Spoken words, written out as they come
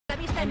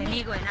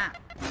Enemigo en A.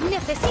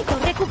 Necesito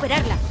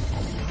recuperarla.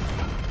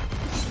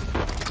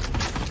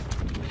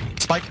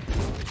 Spike.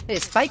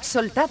 Spike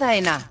soltada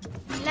en A.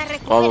 La All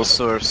recupero. those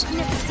sewers.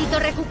 Necesito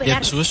recuperar.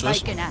 Yeah, sewers.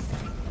 Spike en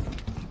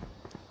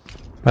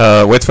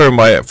A. Wait for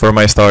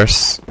my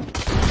stars.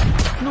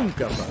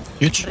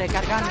 Huge.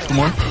 Recargando. Two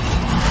more.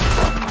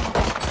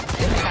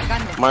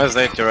 Recargando. Minus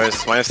 80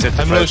 raise, minus 55.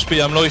 I'm low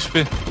HP, I'm low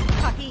HP.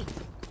 Aquí.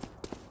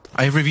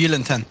 I reveal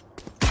in 10.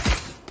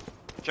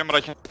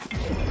 Camera can.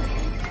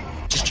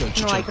 Just chill,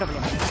 No hay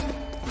problema.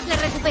 Le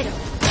recupero.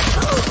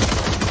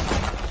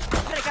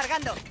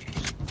 Recargando.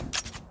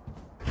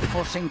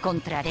 Os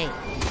encontraré.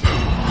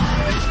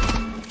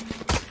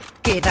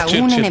 Queda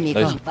Chill, un chill, enemigo.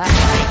 nice.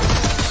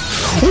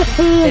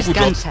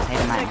 Descansa,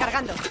 hermano.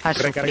 Recargando.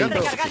 Recargando.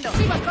 Recargando.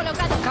 Hemos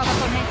colocado. Acaba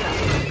con ella.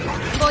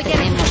 Voy a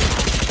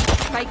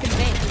Spike en B.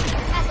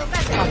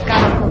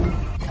 Acabo con.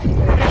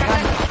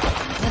 Recargando.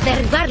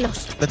 Derribarlos.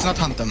 Let's not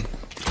hunt them.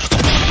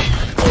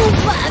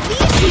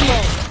 ¡Upadísimo!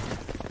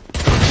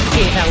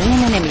 Queda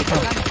un enemigo.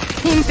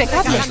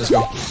 Impecable. Nice, let's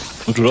go.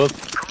 Good.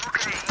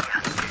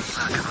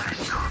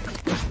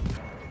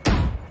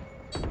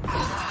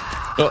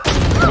 Oh,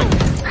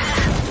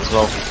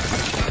 Slow.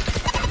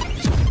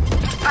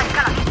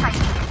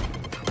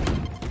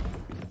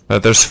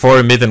 There's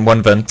 4 mid and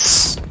 1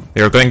 vents.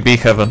 You're going B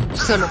heaven.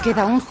 Solo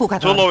queda un 2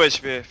 jugador. low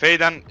HP.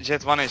 Fade and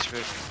Jet 1 HP.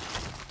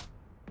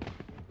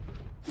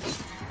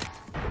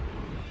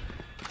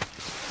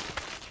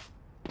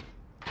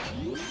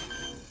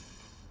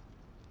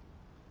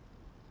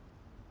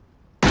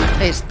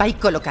 Spike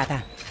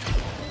colocada.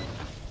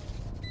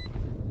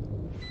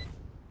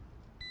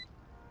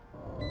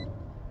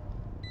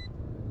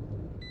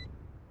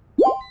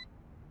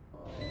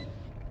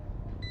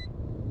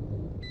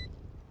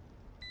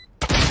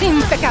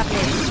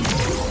 Impecable.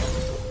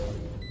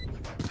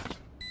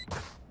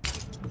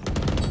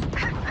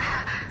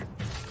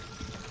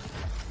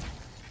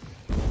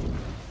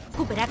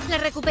 Recuperar, le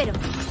recupero.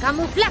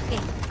 Camuflaje.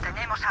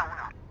 Tenemos a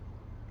uno.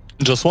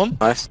 just one?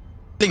 Nice.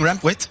 Ulting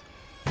ramp, wait.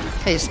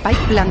 Spike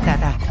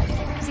plantada.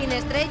 Sin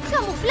stretch,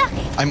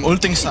 camuflaje. I'm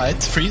ulting side.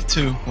 3,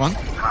 2, 1.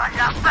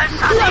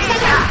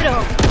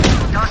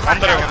 ¡Los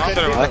adentro!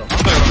 Under.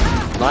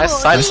 Nice,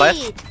 side, side.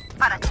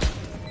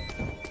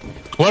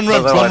 One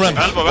ramp, Elbow, one ramp,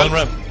 elbow, one elbow.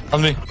 ramp.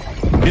 On me.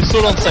 He's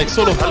solo on side,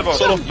 solo, Elbow,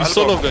 solo, elbow. he's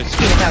solo, guys.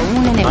 Queda un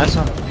enemigo. Nice,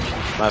 one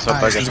Nice,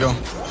 back let's in. go.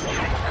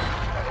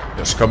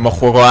 Dios, como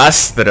juego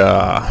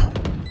Astra.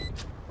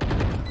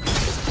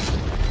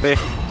 B.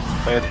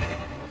 Fade.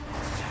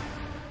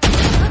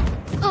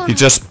 He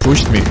just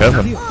pushed me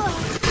heaven.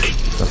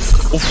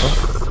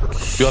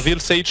 You have heal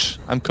Sage,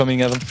 I'm coming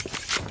heaven.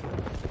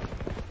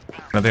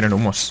 No tienen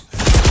humos.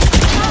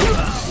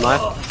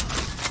 Nice.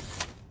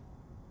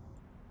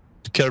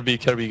 Kirby,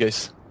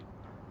 guys.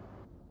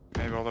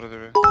 Maybe already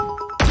B.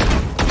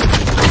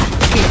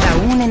 Queda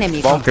un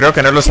enemigo. Creo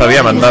que no los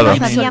había mandado.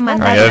 Los había Ah,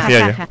 mandado ya a decía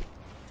la yo. caja.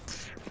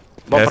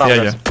 Ya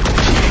decía yo.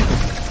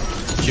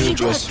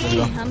 Huge, West. Let's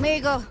go.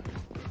 Amigo.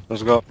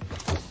 Let's go.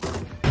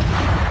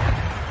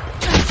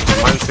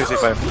 Minus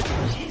 55.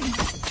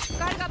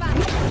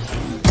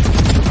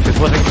 It's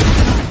floating.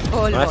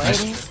 Polvo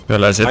Nice. eres. Pero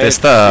la Jet Ahí.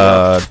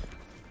 esta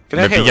Can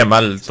me I pilla heal?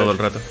 mal todo el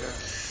rato.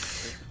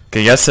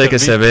 Que ya sé que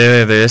se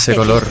ve de ese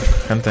color,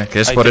 gente,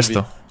 que es Ahí por can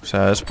esto. O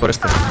sea, es por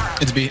esto.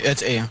 It's B,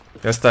 it's A.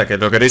 Ya está, que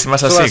lo queréis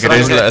más Subas, así,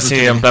 queréis subas, así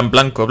subas. en plan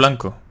blanco,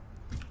 blanco.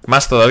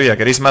 Más todavía,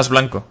 queréis más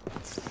blanco.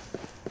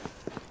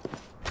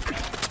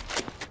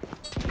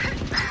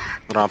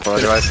 Ramp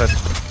on the right side.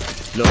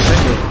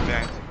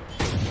 Behind.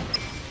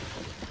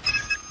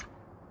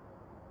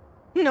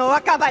 No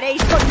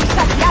acabaréis con mis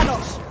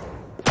aliados.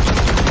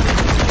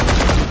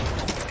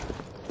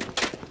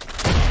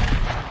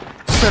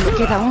 Solo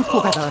queda un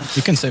jugador.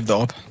 You can save the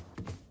op.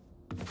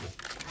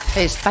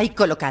 Spike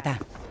colocada.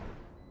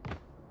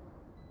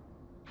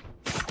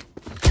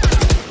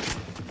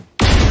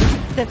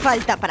 Te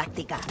falta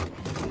práctica.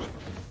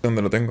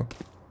 ¿Dónde lo tengo?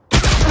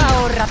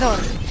 Ahorrador.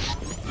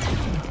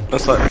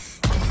 That's like.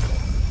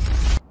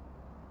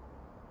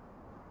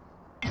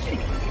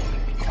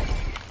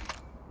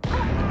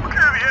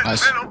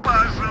 Nice.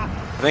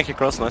 I think he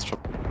crossed, nice job.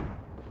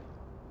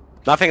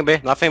 Nothing B,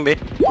 nothing B.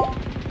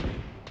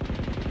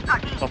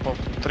 Top of.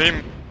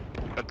 Trim.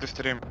 At least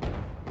trim.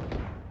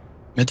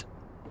 Mid.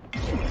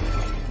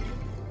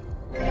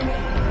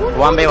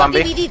 1B,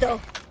 1B. Dividido.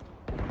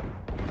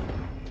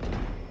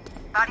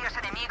 Varios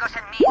enemigos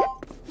en mid.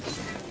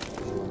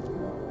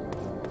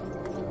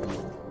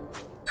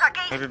 Aquí.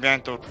 Maybe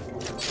behind two.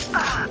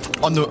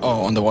 On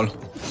the wall.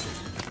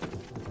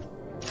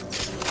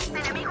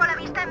 Enemigo a la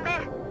vista en B.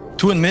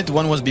 2 in mid,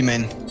 1 was B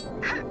main.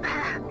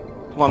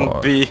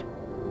 1B.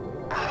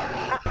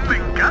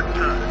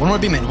 One more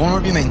B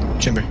main.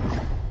 Chamber.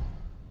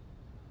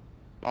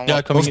 One Yeah,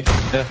 more. coming.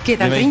 Yeah,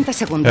 Quedan be main. 30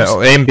 segundos.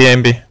 AMB,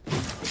 AMB.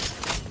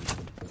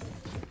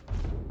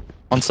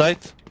 On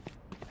site.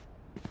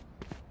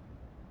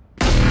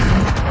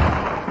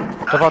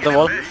 Top of the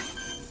wall.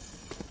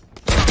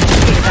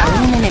 Queda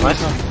un enemigo.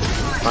 Nice.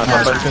 Nice,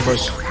 Nice, one of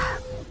course.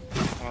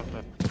 Not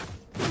bad.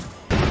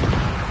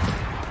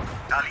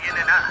 Alguien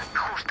en A.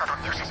 justo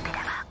donde os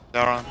esperaba.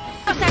 They're on.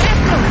 ¡Los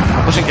arrastro!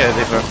 I'm pushing K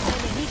deeper.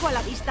 Enemigo a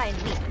la vista en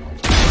mí.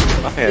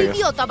 Nothing I guess.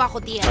 Idiota bajo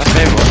tierra. Nice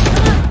name, bro.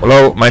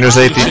 Hello, minus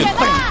 80.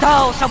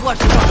 Enfrentaos a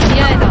vuestro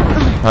miedo.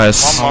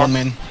 Nice. One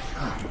main.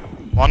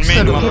 One mid,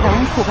 Solo one. queda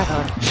un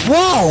jugador.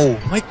 Wow,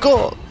 my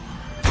god.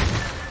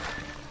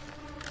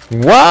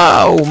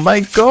 Wow,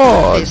 my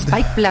god.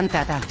 Spike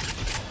plantada.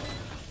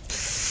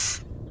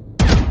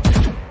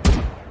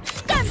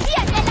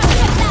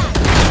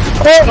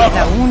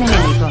 Queda un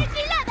enemigo.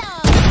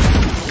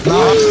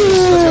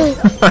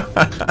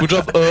 Good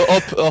job.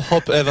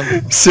 Hop, Evan.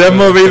 Se ha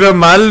movido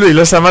mal y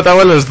los ha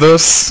matado a los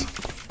dos.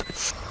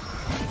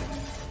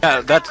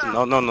 Yeah, that.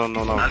 No.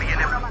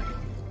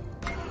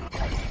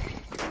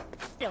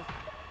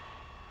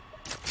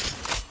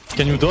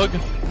 Can you dog?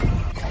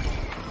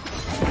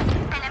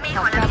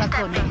 Enemigo a la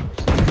vista en B.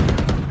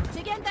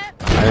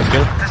 Nice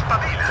kill.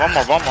 One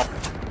more.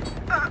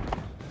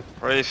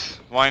 Race,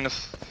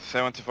 minus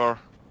 74.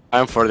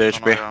 I'm for the Oh my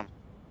HP. God.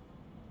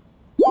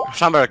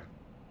 Schamberg.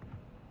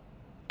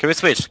 Can we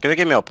switch? Can you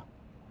give me up?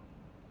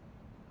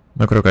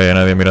 No creo que haya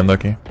nadie mirando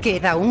aquí.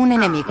 Queda un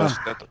enemigo.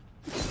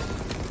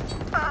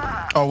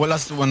 Oh, well,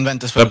 last one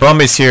vent as The well.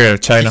 bomb is here,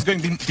 China. He's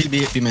going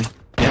B main.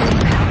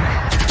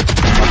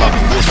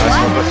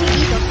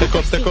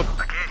 Take up.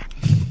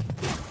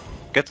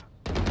 Good.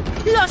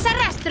 ¡Los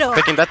arrastro!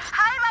 Taking that.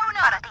 Ahí va uno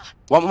para ti.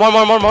 One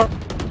more.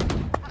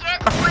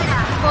 Jet fuera.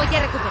 Voy a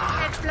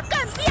recuperar.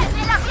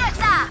 ¡Campeón la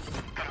fiesta!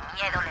 El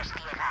miedo les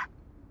ciega.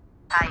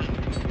 Ahí.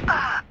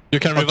 You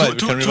can revive.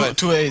 You can revive.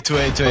 2A.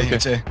 Okay.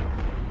 It's A.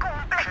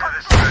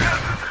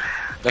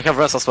 They have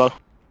rest as well.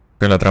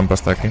 Que la trampa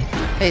está aquí.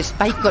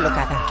 Spike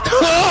colocada.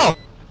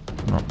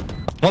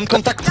 One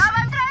contact.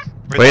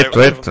 Wait.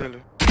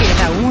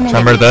 Queda un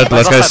Chamber enemigo. dead,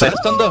 last guy's...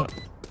 Left under.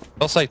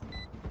 Outside.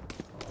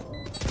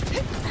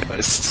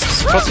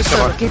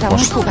 Solo queda un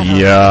jugador.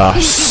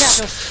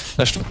 Yes.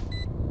 Left.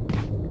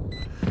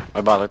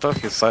 My bad, I thought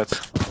his side.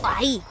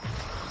 Ahí.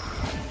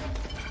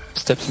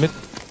 Steps mid.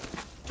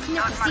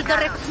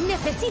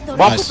 Necesito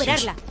Nice.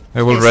 recuperarla.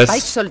 I will Spike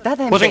rest.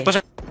 soltada en Pushing. B.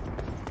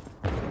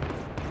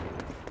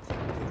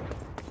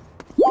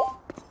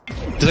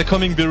 They're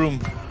coming B room.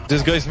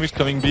 This guy is mid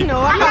coming B.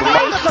 No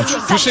hagáis.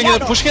 Pushing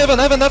Evan.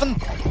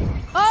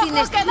 Sin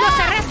los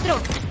arrastro.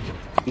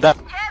 That.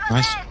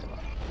 Nice.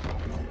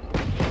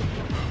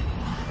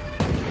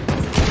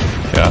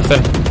 ¿Qué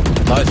hacen?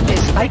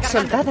 Spike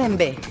soltada en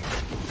B.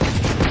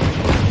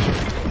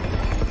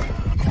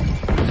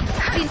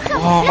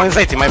 Oh, minus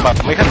 80, my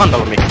bad. We have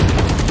vandal on me.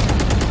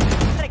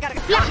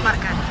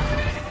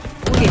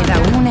 Queda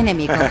un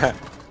enemigo.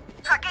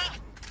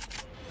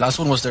 Last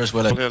one was there as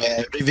well.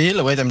 Okay.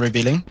 Reveal. Wait, I'm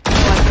revealing.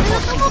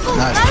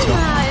 Nice. Let's go.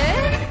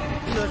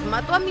 Los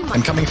mato a mi I'm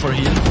mano. coming for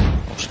heal.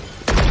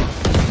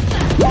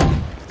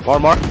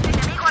 More.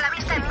 Enemigo a la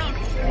vista en mid.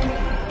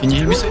 Can you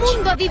heal me, Sage?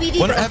 Mundo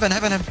dividido. One heaven.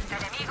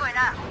 Enemigo en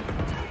A.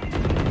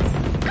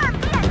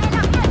 ¡Campeón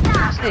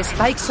la fiesta!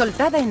 Spike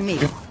soltada en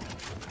mid.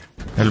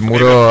 El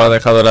muro ha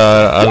dejado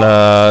a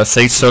la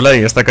 6 sola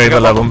y está caída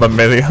la bomba en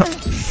medio.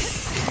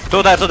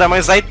 Two there.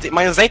 Minus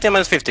 80 and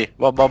minus 50.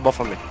 Both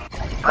on me.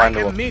 Behind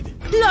the wall.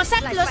 Los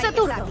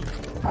aturdo.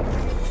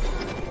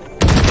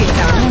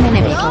 Queda un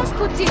enemigo. Dos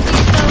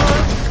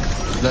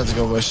cuchillitos. Let's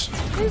go, boys.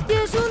 Este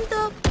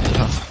asunto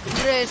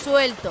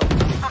resuelto.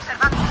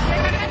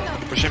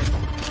 Push him.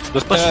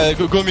 Just push.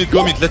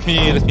 Go mid. Let me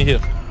heal.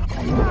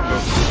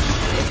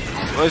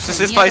 Oh, this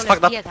is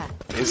fucked up.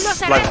 It's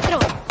Los like... arrastro.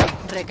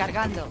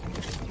 Recargando.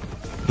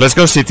 Let's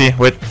go city,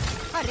 wait.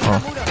 Arriba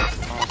muro.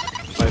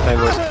 Time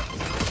goes.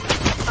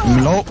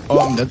 I'm low. Oh,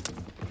 I'm dead.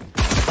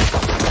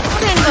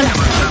 Téngola.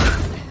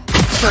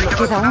 Solo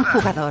queda un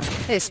jugador.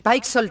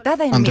 Spike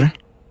soltada en Under. mid.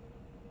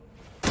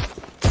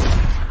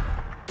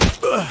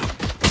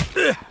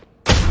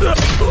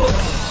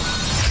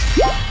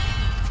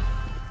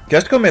 Qué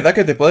asco me da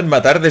que te pueden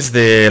matar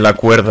desde la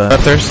cuerda.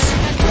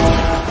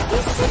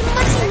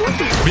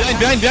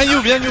 Behind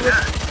you.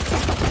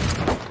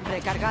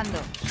 Recargando.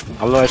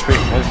 I'm low HP.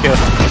 I'm here.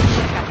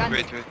 Recargando.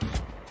 Wait.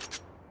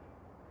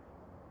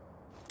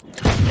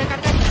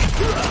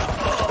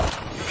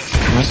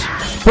 Nice.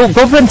 Oh,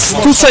 go vents!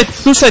 Two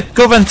side,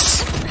 go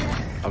vents!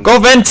 Go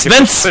vents!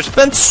 Vans.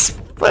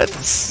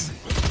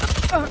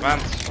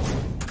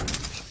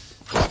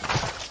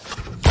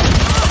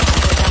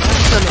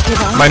 Solo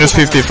queda un Minus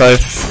jugador. 55.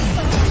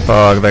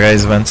 Fuck, the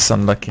guy's vents,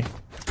 unlucky.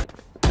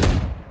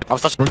 I'm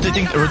touching.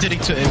 Rotating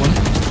to A1.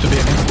 To B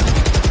again.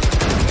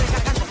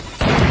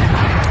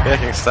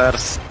 Breaking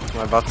stairs.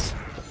 My butt.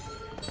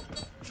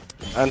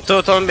 And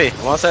two on B.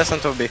 One stairs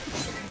and two B.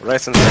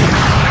 Race and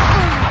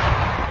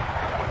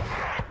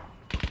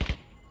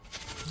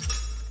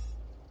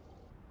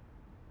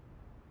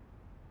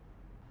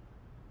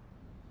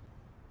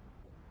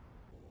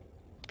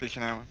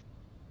Peeking out.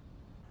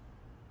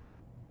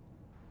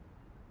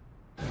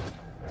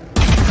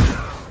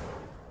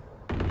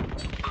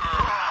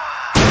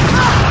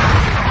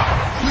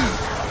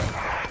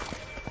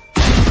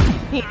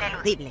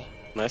 Ineludible.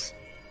 Nice.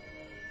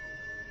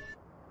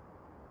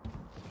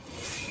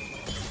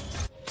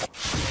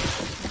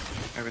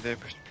 Maybe they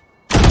pushed.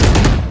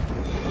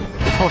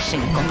 Os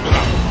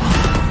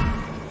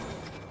encontraré.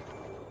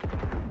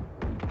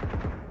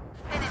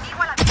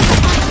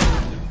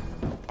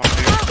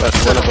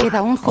 Solo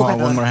queda un Oh, one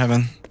jugador. more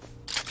heaven.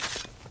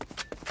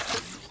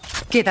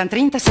 Quedan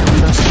 30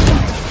 segundos.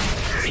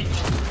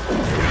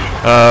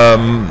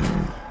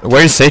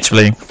 Where is Sage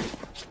playing?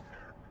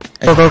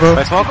 Go, go, go.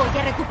 Nice smoke. Voy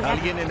a recuperar.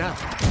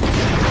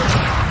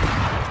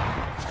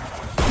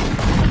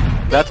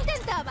 Dead.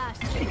 Intentabas.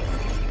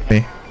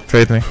 Me.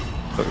 Trade me.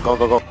 Go,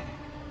 go, go.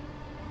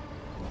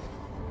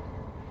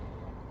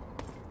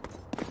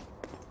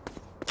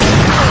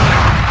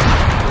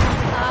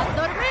 A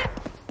dormir.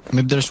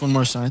 Maybe there's one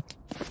more side.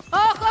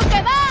 ¡Ojo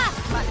que va!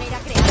 Barrera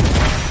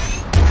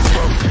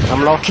creada.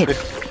 I'm low.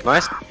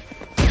 Nice.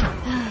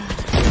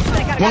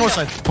 One more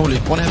side. Holy,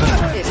 one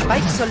heaven.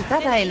 Spike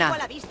soltada en A. A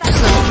la vista.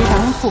 Solo queda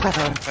un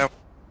jugador.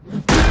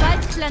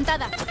 Spike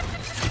plantada.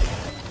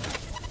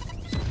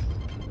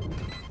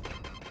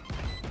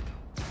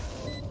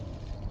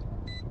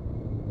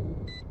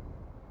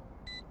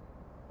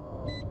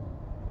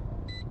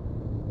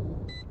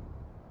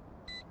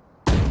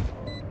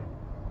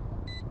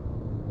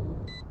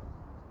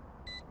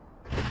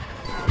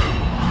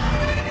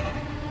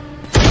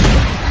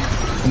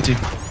 Empty.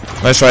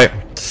 Nice try.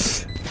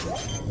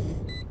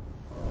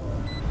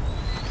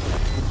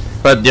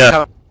 But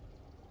yeah.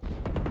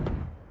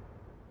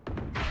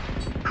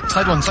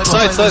 Side one, side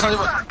Side, one. side. Side one.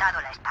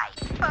 Montado la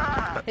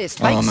spike.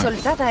 Spike Oh, no.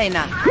 soltada en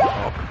A.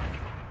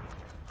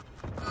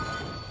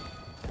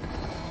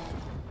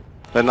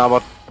 Then now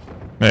what?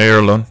 Yeah, you're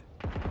alone.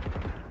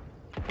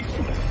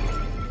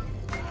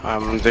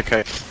 I'm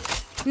DK.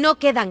 No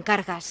quedan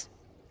cargas.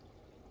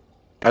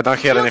 I don't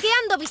hear anything.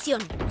 Bloqueando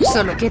visión.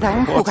 Solo queda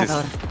un What is-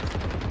 jugador.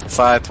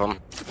 Side one.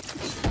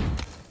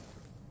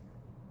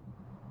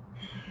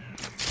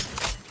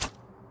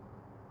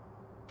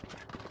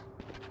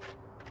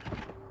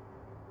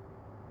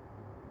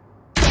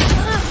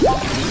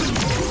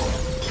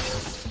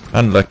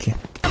 Unlucky.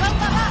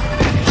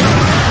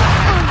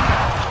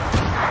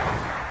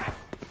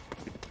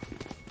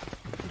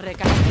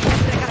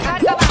 Recarga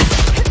va.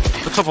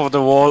 The top of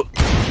the wall.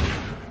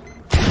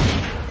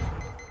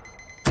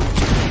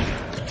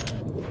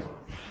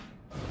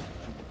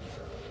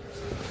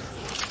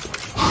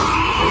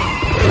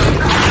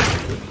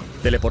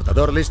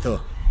 Teleportador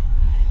listo.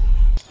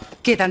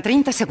 Quedan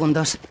 30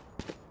 segundos.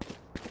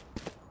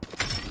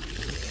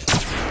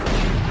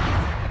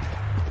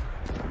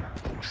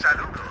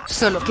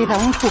 Solo queda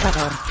un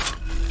jugador.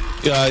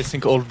 Yeah, I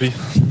think all B.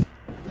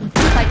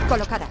 Spike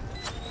colocada.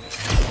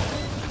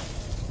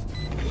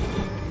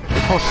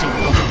 Os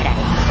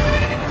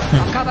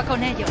encontraré. Acaba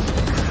con ellos.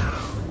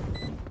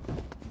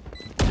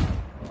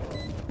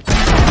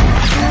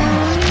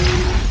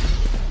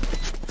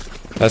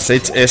 La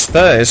Sage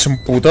esta es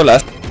un puto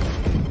last.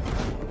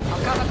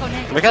 Acaba con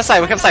ellos. We can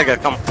side, guys,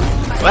 come.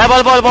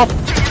 Ball.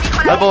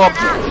 Elbow up. ¡La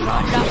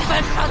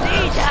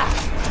pesadilla!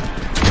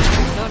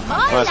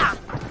 Nice.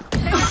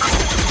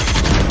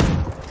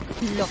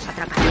 Los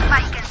atraparé.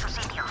 Spike en su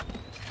sitio.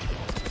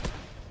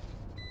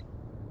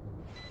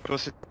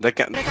 Close it. They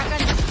can.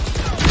 Recargando.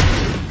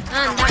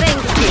 Anda,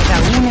 venga. Queda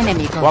un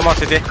enemigo. One more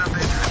city.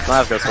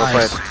 Nice, guys, go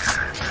for it.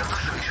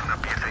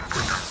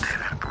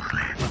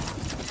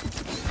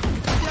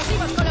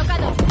 Explosivos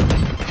colocados.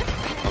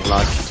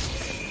 Unlucky.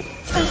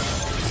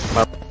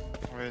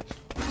 Wait.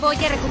 Voy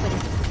a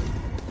recuperar.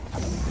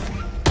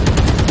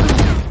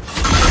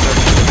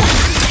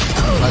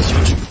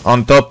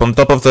 On top of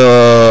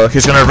the...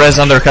 He's gonna res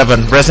under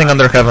heaven. Resing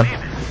under heaven.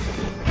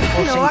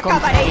 No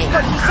acabaréis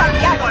con mis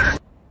aliados.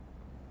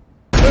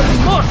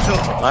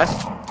 Nice.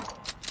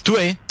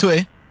 2A,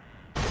 2A.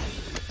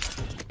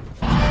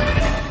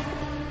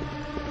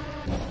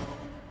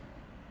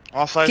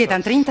 All sides.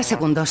 Quedan 30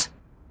 segundos.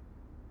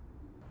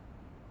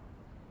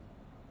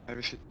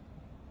 Maybe shit.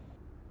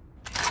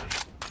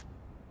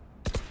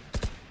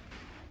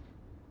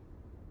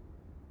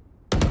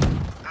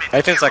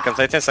 Eighteen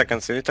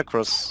seconds. You need to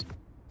cross.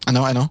 I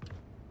know.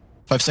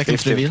 5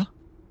 seconds 50. reveal.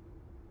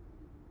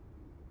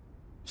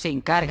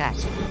 Sin cargas.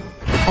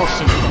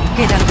 Os encontraré.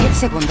 Quedan 10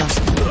 segundos.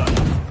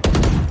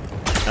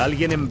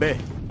 Alguien en B.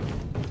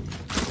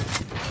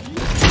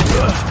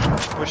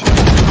 Push it.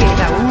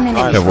 Queda un Qué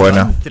enemigo.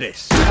 buena. 3.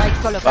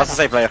 Spike colocada. That's a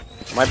safe player.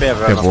 Might be a Qué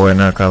random.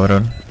 buena,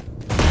 cabrón.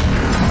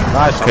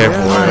 Nice. Qué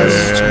one. buena.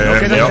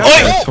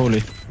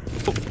 Holy.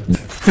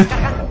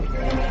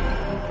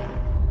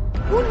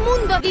 Un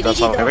mundo That's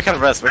dividido. all. Okay, we can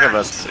rest.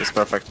 It's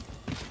perfect.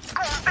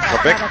 Go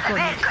pick.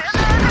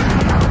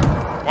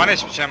 One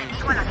HP gem.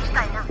 Bueno,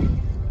 está en A.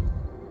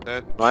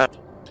 Dead. Nice.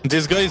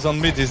 This guy is on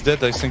mid, he's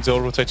dead. I think they're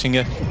all rotating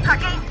A.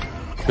 Aquí.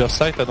 We have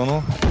sight, I don't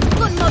know.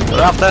 Conmoción.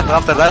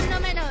 Rafter dead. Uno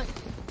menos.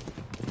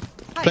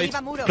 Plate.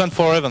 Plan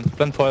for heaven.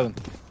 Heaven.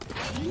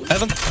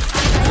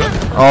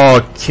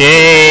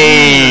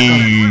 Okay.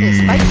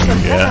 Spike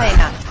soltada en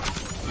A.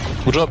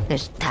 Good job.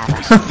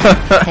 Estabas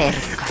cerca.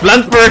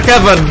 Plant for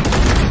heaven.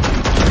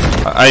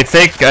 I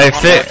think. ¡Los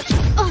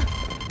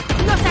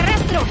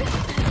arrastro!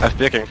 I'm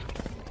speaking.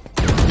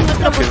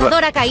 Nuestro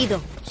posador ha caído.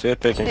 See it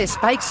picking.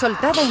 Spike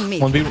soltado en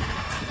mid. 1v.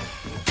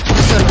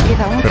 Solo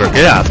queda un ¿Pero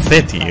qué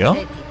hace, tío?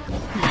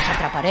 Nos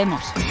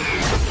atraparemos.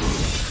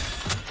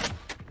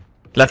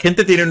 La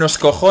gente tiene unos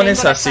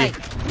cojones así.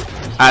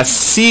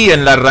 Así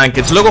en las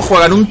rankeds. Luego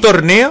juegan un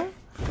torneo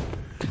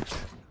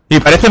y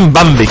parecen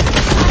Bambi.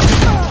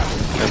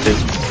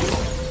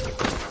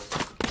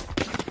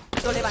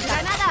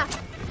 ¡Granada!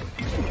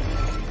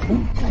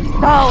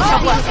 ¡Vamos a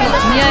vuestro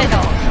miedo!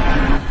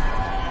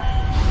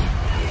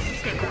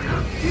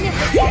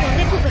 Necesito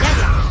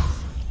recuperarla.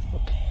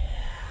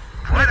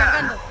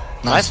 Recargando.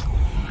 Nice.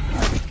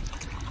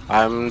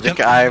 I'm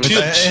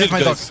Chill,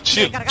 my guys.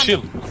 Chill.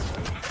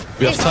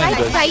 We have time, Spike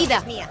guys.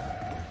 caída.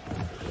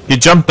 He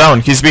jumped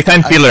down. He's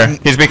behind pillar.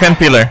 He's behind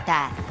pillar.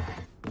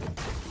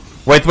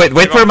 Wait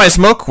for my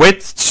smoke.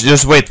 Wait,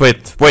 just wait.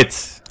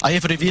 I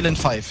have reveal in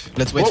 5.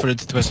 Let's wait for it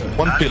to twist.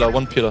 One pillar.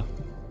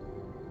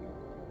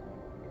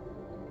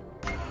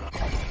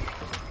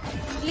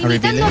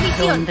 Limitando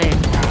visión.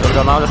 We're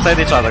gonna understand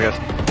each other, guys.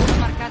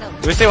 Marcado.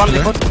 Do we see one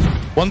default?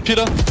 One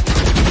pillar.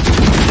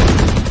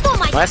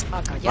 Toma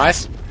ya.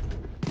 Nice.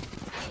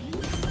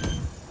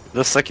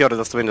 Just secure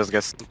the windows,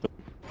 guys.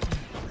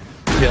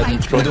 Yeah,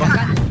 destroy.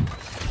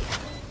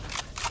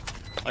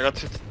 I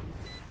got it.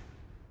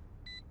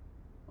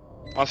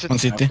 One sit. One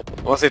city.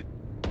 What's it?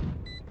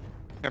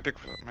 Can pick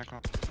my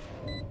corner.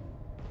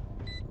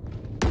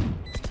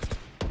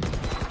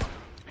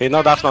 He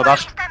no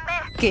dash.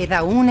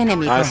 Queda un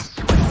enemigo. Nice.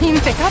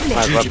 Impecable.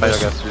 Nice, well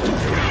played, guys.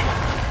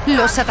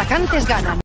 Los atacantes ganan.